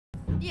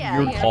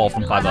weird call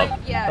from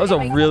 5UP. That was a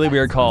really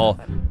weird call.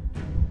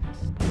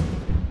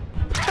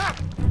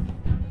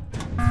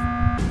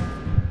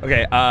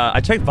 Okay,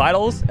 I checked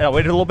vitals and I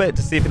waited a little bit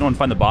to see if anyone would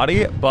find the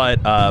body,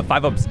 but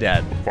 5UP's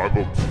dead.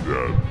 5UP's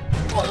dead.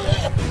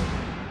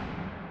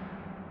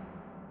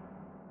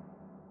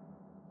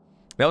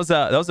 That was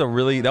a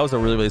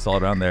really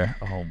solid round there.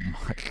 Oh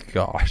my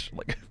gosh!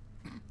 Like,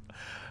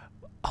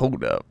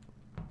 hold up.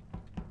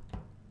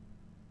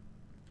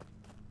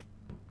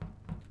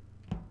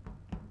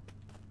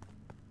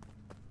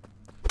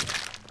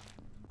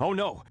 Oh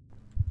no!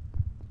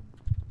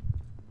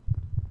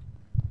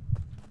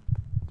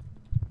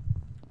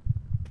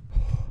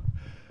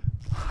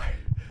 My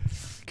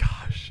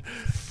gosh,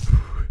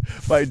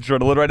 my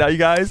adrenaline right now, you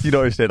guys. You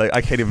don't understand. Like,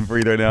 I can't even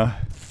breathe right now.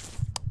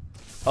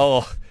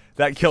 Oh.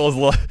 That kills a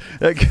little.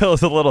 That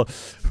kills a little.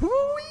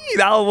 I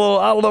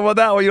don't know about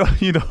that one. You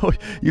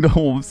know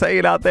what I'm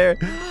saying out there.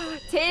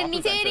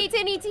 Tinny.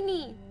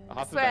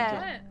 I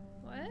swear.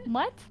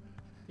 What?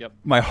 Yep.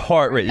 My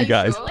heart rate, you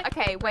guys. Sure?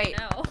 Okay, wait.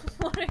 No.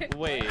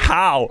 Wait.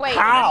 How? Wait.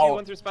 How? She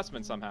went through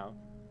specimen somehow.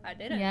 I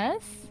didn't.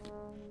 Yes.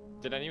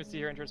 Did anyone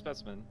see her enter a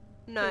specimen?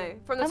 No,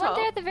 from the I top. went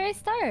there at the very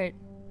start.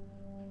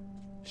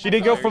 She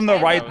did go from the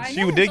right.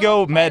 She did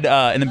go med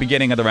in the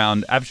beginning of the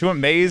round. She went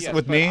maze Yes,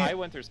 with but me. I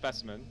went through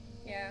specimen.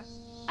 Yeah.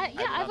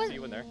 I was. See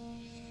you in there.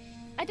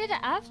 I did it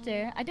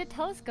after. I did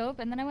telescope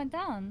and then I went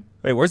down.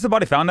 Wait, where's the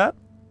body found at?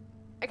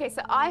 Okay,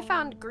 so I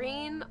found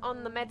green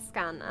on the med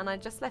scan, and I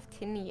just left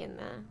Tinny in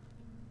there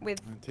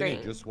with Tinny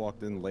green. just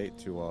walked in late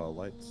to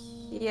lights.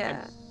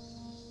 Yeah.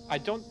 I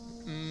don't.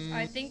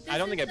 I think. I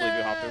don't think I believe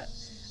you, Hopper.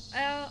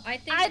 I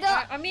think.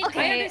 I mean,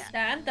 okay. I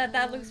understand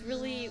that looks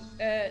really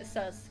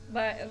sus.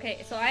 But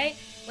okay, so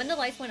when the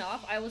lights went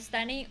off, I was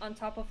standing on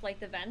top of like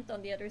the vent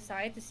on the other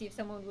side to see if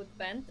someone would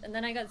vent, and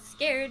then I got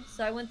scared,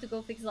 so I went to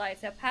go fix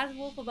lights. I passed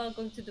Wolf about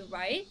going to the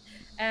right.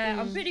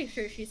 I'm pretty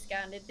sure she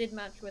scanned. It did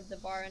match with the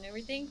bar and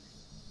everything,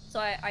 so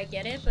I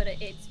get it, but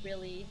it's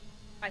really.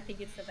 I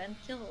think it's a vent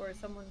kill or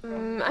someone.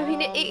 I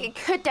mean, it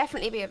could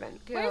definitely be a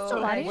vent kill. Where's the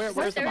body?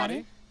 Where's the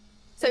body?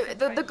 So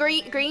the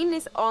green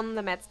is on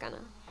the med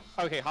scanner.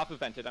 Okay, Hopper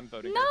vented. I'm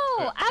voting.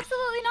 No,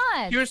 absolutely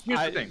not. Here's the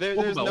thing.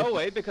 There's no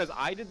way because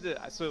I did the.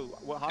 So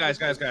what Hopper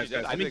Guys. I did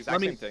the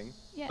exact same thing.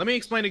 Yeah. Let me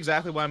explain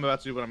exactly why I'm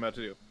about to do what I'm about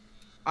to do.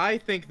 I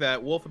think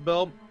that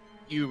Wolfabelle,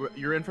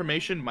 your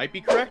information might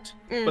be correct,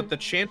 but the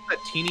chance that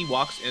Teeny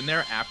walks in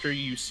there after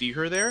you see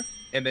her there,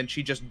 and then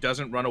she just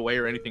doesn't run away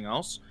or anything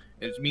else,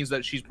 it means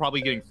that she's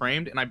probably getting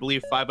framed, and I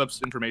believe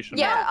 5UP's information.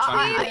 Yeah,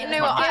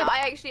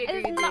 I actually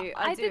agree with you.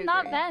 I did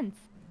not vent.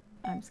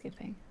 I'm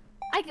skipping.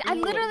 I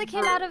literally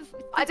came out of.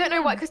 I don't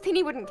know why, because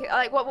Tinny wouldn't kill.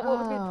 Like, what would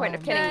be the point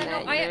of killing Yeah,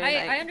 her? no, you know,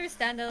 I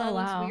understand that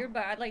looks weird,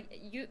 but like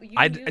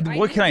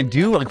What can I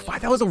do? Like,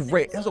 that was a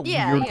weird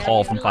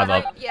call from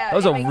 5UP. That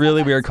was a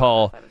really weird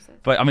call.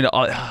 But I mean,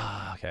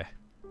 okay.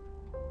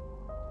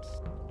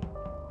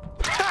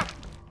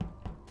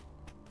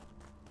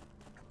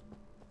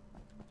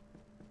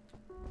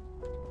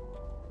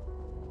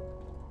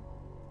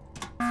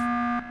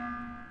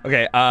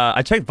 Okay,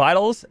 I checked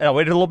vitals and I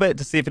waited a little bit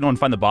to see if anyone would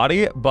find the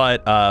body,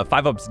 but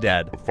 5UP's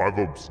dead.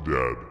 5UP's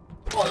dead.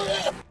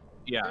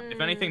 Yeah, if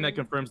anything, that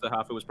confirms that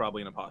Hafu was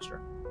probably an imposter.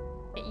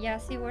 Yeah,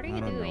 see, what are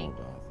you doing?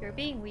 You're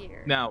being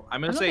weird. Now,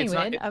 I'm gonna say it's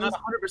not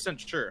 100%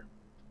 sure,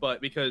 but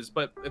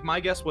if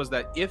my guess was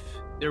that if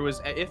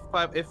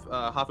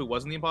Hafu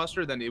wasn't the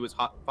imposter, then it was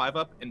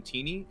 5UP and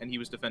Teeny, and he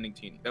was defending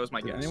Teeny. That was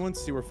my guess. Did anyone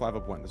see where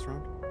 5UP went this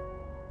round?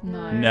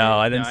 No,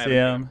 I didn't see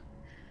him.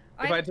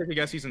 If I had to take a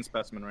guess, he's in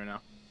specimen right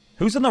now.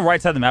 Who's on the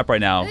right side of the map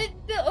right now?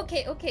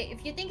 Okay.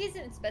 If you think he's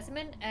in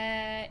specimen,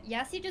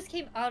 Yassi just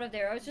came out of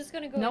there. I was just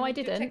gonna go. No, I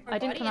didn't. I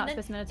didn't come out of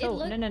specimen at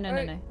all.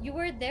 No. You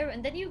were there,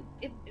 and then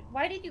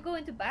why did you go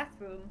into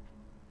bathroom?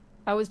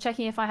 I was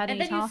checking if I had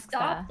any tasks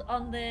there. And then you stopped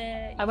on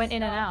the. I went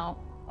in and out.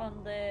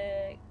 On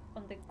the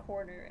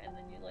corner, and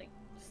then you like.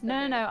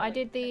 No. I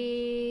did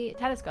the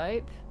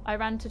telescope. I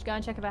ran to go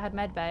and check if I had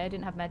med bay. I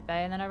didn't have med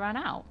bay, and then I ran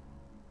out.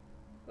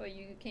 Well,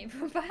 you came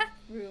from a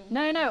bathroom.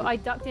 No. I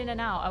ducked in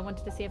and out. I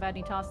wanted to see if I had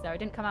any tasks there. I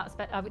didn't come out.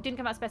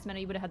 Specimen, or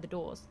you would have had the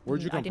doors.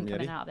 Where'd you come I didn't from,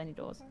 come in Yeti? and out of any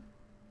doors.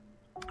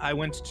 I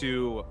went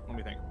to. Let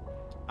me think.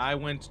 I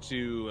went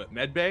to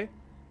medbay,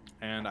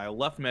 and I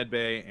left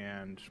medbay,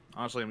 and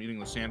honestly, I'm eating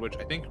the sandwich.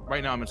 I think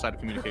right now I'm inside of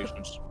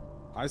communications.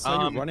 I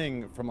saw you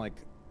running from like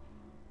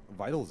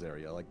vitals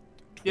area, like.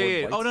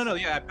 Yeah. Oh no.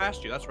 Yeah, I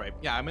passed you. That's right.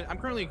 Yeah, I'm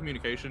currently in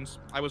communications.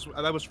 I was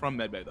from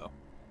medbay though.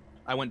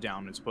 I went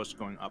down as opposed to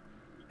going up.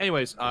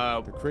 Anyways,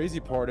 the crazy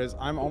part is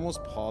I'm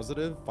almost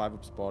positive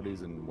 5UP's bodies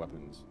and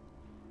weapons.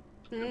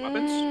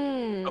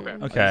 Weapons?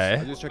 Okay.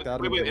 I just checked out.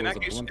 Wait, There was a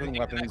blimp and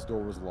weapons.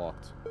 Door was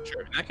locked.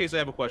 Sure. In that case, I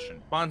have a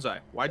question. Bonsai,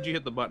 why'd you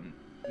hit the button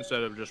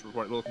instead of just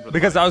looking for the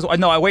Because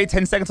body? I wait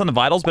 10 seconds on the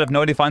vitals, but if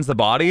nobody finds the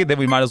body, then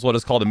we might as well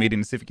just call the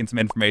meeting to see if we can get some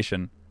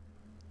information.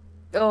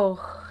 Oh,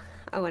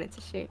 I wanted to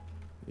shoot.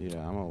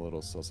 Yeah, I'm a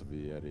little sus of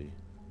you, Yeti.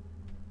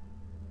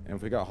 And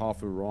if we got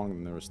Hafu wrong,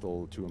 then there were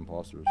still 2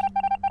 imposters.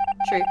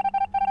 True.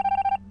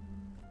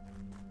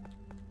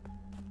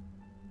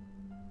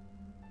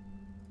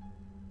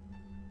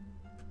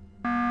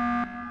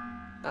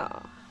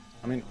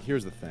 I mean,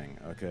 here's the thing,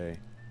 okay?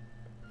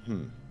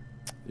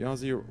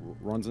 Yazi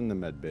runs in the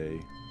med bay.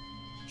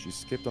 She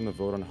skipped on the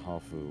vote on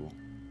Hafu.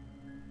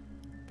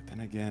 But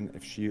then again,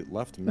 if she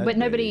left med But bay...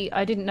 nobody,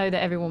 I didn't know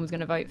that everyone was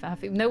going to vote for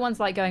Hafu. No one's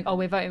like going, oh,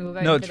 we're voting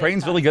for No, this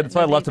Train's really person. good. That's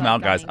why I left him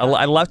out, Nobody's, guys.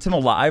 like, I left him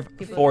alive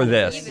for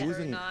this. Believe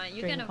it or not,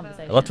 you during can the vote. I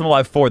conversation. left him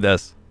alive for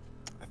this.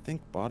 I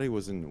think Body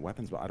was in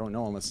weapons, but I don't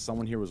know unless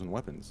someone here was in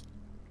weapons.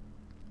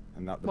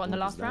 And that, What, in the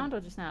blip is last dead. round or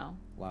just now?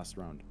 Last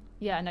round.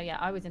 Yeah, no, yeah,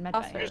 I was in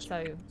medbay, First.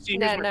 so... See, here's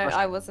No, my no, question.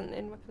 I wasn't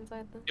in weapons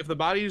either. If the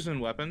body's in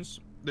weapons,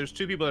 there's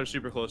two people that are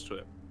super close to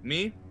it.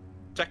 Me,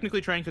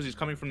 technically trained because he's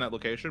coming from that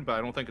location, but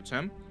I don't think it's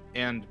him.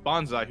 And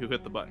Bonsai, who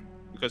hit the button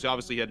because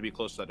obviously he had to be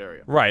close to that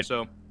area. Right.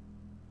 So,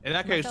 in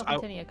that case, Myself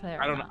and Tinny are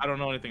clear I on that. don't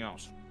know anything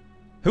else.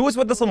 Who was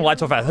with us on the lights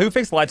so fast? Who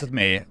fixed the lights with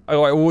me?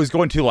 Oh, I was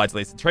going 2 lights at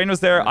least. Train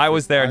was there, I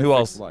was there, and who fixed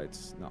else?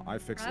 Lights. No, I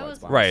fixed I lights was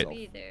by Right. supposed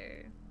to myself. be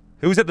there.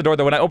 Who was at the door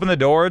though? When I opened the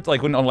door,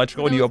 like when on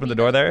electrical, when That you was opened me,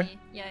 the door that was there?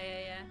 me. Yeah.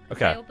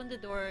 Okay. I opened the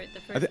door,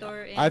 the first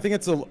door in. I think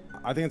it's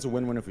a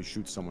win-win if we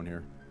shoot someone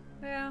here.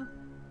 Yeah.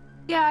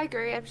 Yeah, I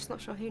agree. I'm just not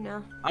sure who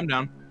now. I'm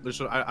down.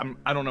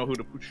 I don't know who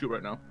to shoot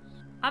right now.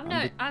 I'm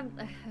not.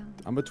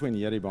 I'm between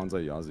Yeti,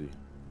 Bonsai, Yazi.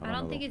 I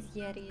don't know, think though.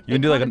 it's Yeti. You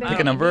can do like a It pick a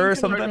could've number been or me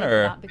something, for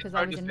or? that because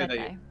I was in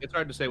medbay. It's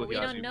hard to say with We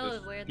don't Yazi know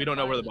because where we don't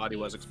know where the the body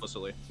body was is.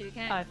 explicitly. So you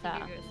can't Oh,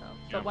 figure fair. yourself.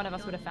 But one of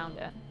us would have found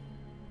it.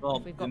 Well,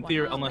 We've got in one.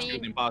 theory, I unless you're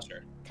mean, the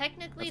imposter.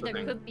 Technically, That's the there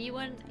thing. could be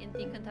one in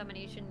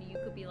decontamination. You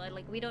could be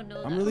like we don't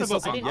know. I'm that. really What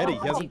about sus on Bonsai?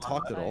 Yeti. He hasn't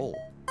talked at all.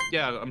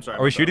 Yeah, I'm sorry.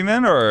 Are we about that. shooting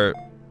then, or?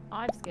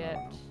 I've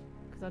skipped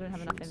because I don't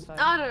have enough info.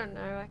 I don't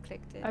know. I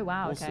clicked it. Oh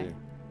wow, We'll okay. see.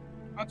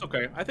 That's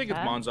okay. I think it's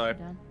Fair. Bonsai.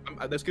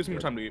 Done. This gives me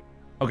more time to eat.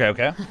 Okay,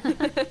 okay.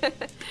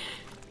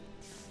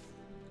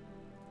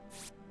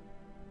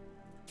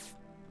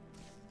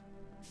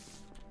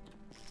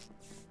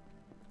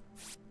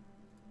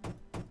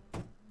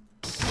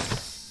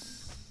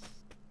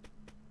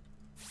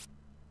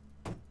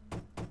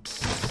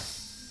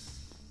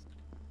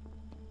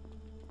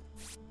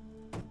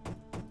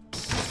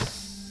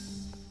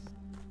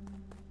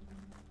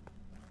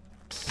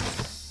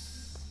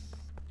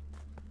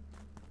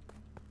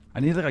 I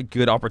need like a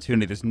good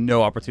opportunity. There's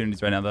no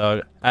opportunities right now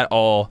though, at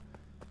all.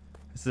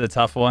 This is a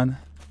tough one.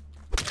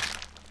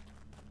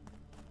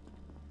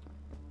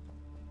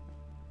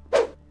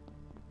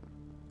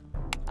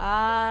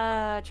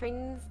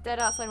 Train's dead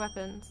outside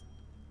weapons.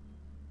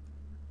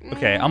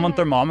 Okay, I'm on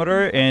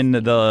thermometer in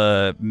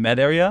the med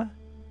area.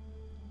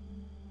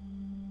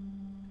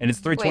 And it's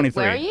 323. Wait,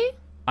 where are you?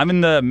 I'm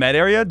in the med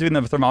area doing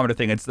the thermometer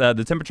thing. It's the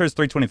temperature is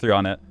 323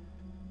 on it.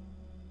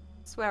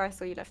 Swear I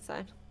saw you left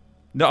side.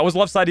 No, I was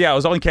left side. Yeah, I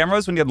was on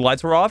cameras when the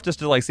lights were off, just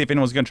to like see if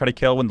anyone was gonna try to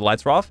kill when the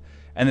lights were off.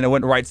 And then I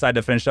went right side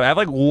to finish up. I have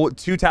like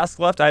 2 tasks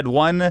left. I had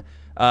one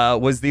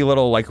was the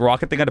little like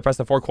rocket thing I had to press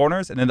the 4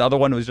 corners, and then the other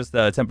one was just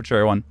the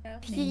temperature one.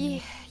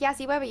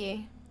 Yassi, where were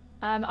you?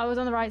 I was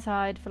on the right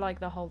side for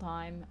like the whole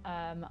time.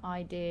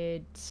 I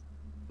did.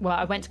 Well,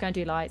 I went to go and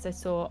do lights. I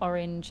saw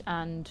orange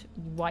and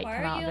white Why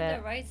come are out you of on it.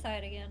 the right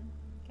side again?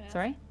 Can I ask?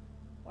 Sorry?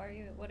 Why are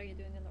you? What are you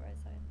doing on the right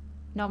side?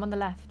 No, I'm on the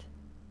left.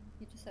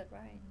 You just said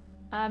right.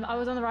 I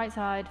was on the right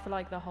side for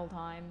like the whole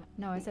time.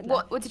 No, I said What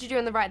left. What did you do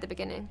on the right at the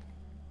beginning?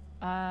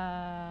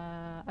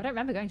 I don't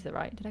remember going to the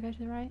right. Did I go to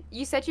the right?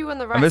 You said you were on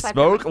the I right side.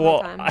 misspoke.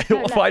 Well, I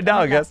will find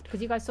out, I guess.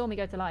 Because you guys saw me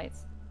go to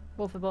lights.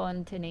 Wolfable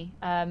and Tinny.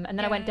 And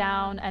then I went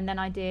down, and then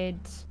I did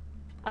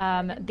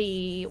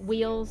the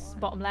wheels,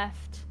 bottom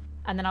left,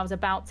 and then I was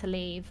about to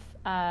leave,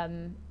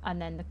 and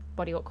then the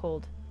body got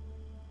called.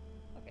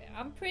 Okay,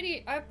 I'm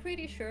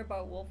pretty sure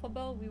about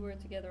Wolfable. We were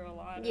together a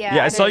lot.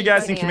 Yeah, I saw you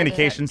guys in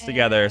communications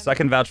together, so I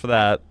can vouch for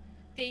that.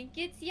 I think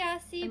it's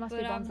Yassi, It must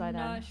but be I'm Bonsai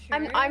not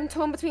then. sure. I'm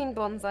torn between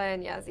Bonsai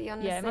and Yazzie,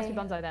 honestly. Yeah, it must be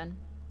Bonsai then.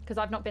 Because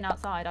I've not been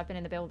outside, I've been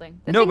in the building.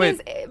 The No, thing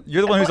but is,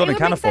 you're the one who's on the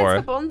counter for. It would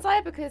make sense for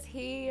Bonsai because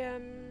he.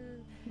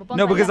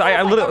 No, because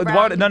I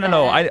literally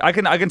no. I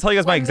can tell you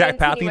guys my exact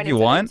pathing if you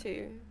want.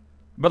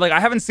 But like I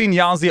haven't seen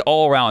Yazzie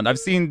all around. I've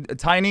seen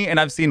Tiny and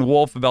I've seen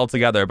Wolfbell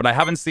together, but I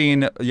haven't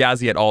seen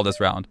Yazzie at all this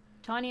round.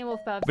 Tiny and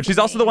Wolfbell. But she's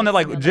also the one that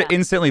like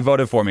instantly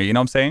voted for me. You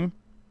know what I'm saying?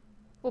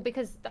 Well,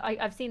 because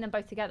I've seen them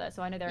both together,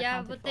 so I know they're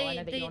accounted for. I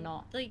know that you're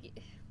not. Like,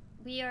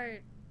 we are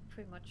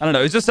pretty much. I don't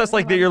know. It's just us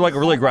like that you're like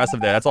really aggressive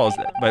there. That's all.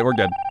 But we're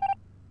good.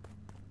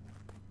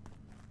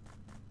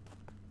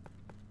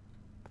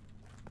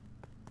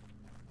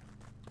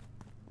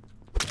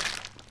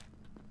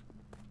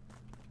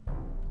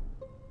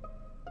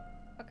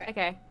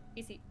 Okay.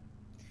 Easy.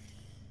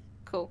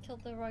 Cool.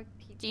 Killed the right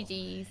people.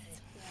 GG's.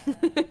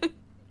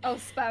 Oh,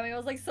 spamming. I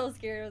was like so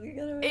scared.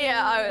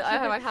 Yeah, I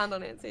had my hand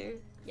on it too.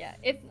 Yeah.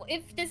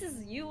 If this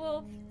is you,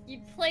 Wolf, you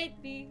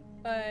played me,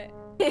 but.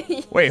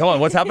 Wait, hold on.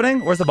 What's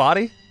happening? Where's the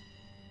body?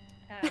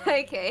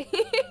 Okay.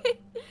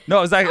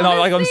 No, it's like no,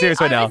 like I'm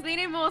serious right I now. was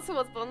leaning more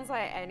towards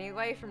Bonsai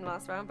anyway from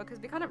last round because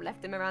we kind of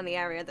left him around the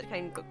area that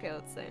Kane got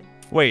killed. So.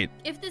 Wait.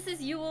 If this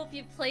is you, Wolf,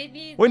 you played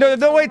me. Wait,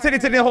 no, wait,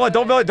 Titty, hold on.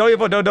 Don't vote.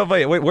 Don't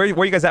vote. Wait, where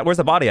you guys at? Where's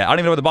the body at? I don't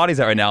even know where the body's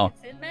at right now.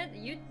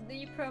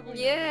 You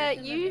probably. Yeah,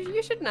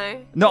 you should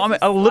know. No, I'm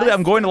literally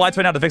I'm going to lights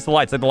right now to fix the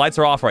lights. Like the lights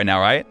are off right now,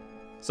 right?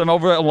 So I'm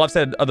over on the left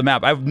side of the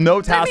map. I have no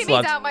Don't tasks make me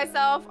left. doubt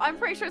myself. I'm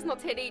pretty sure it's not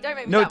Tinny. Don't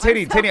make me No, doubt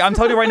Tinny, myself. Tinny. I'm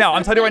telling you right now.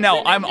 I'm telling you right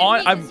now. I'm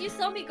on. You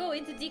saw me go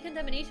into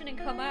decontamination and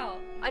come out.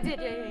 I did,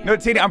 yeah. No,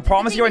 Tinny. I'm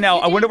promising you right now.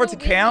 I went over to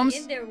cams.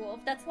 In there, Wolf.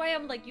 That's why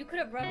I'm like, you could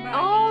have run by.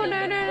 Oh no.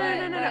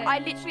 I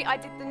literally, I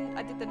did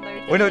the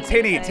no. Wait, no,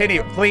 Tinny,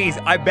 please.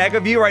 I beg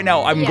of you right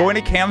now. I'm going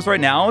to cams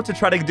right now to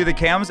try to do the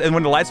cams. And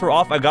when the lights were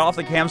off, I got off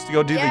the cams to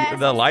go do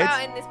the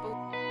lights.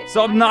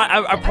 So I'm not.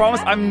 I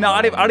promise. I'm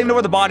not. I don't even know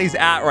where the body's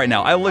at right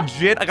now. I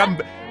legit. Like I'm.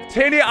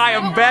 Tinny, I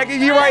am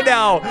begging you right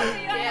now.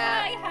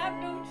 I have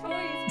no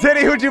choice.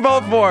 Tinny, who'd you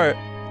vote for?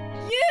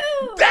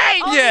 You!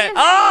 Dang it!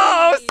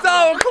 Oh,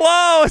 so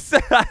close!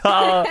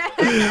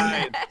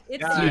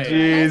 It's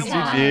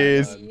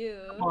GG's.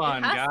 Come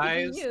on,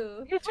 guys.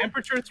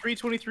 Temperature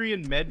 323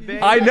 in med bay.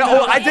 I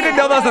know. I didn't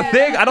know that was a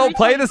thing. I don't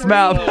play this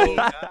map.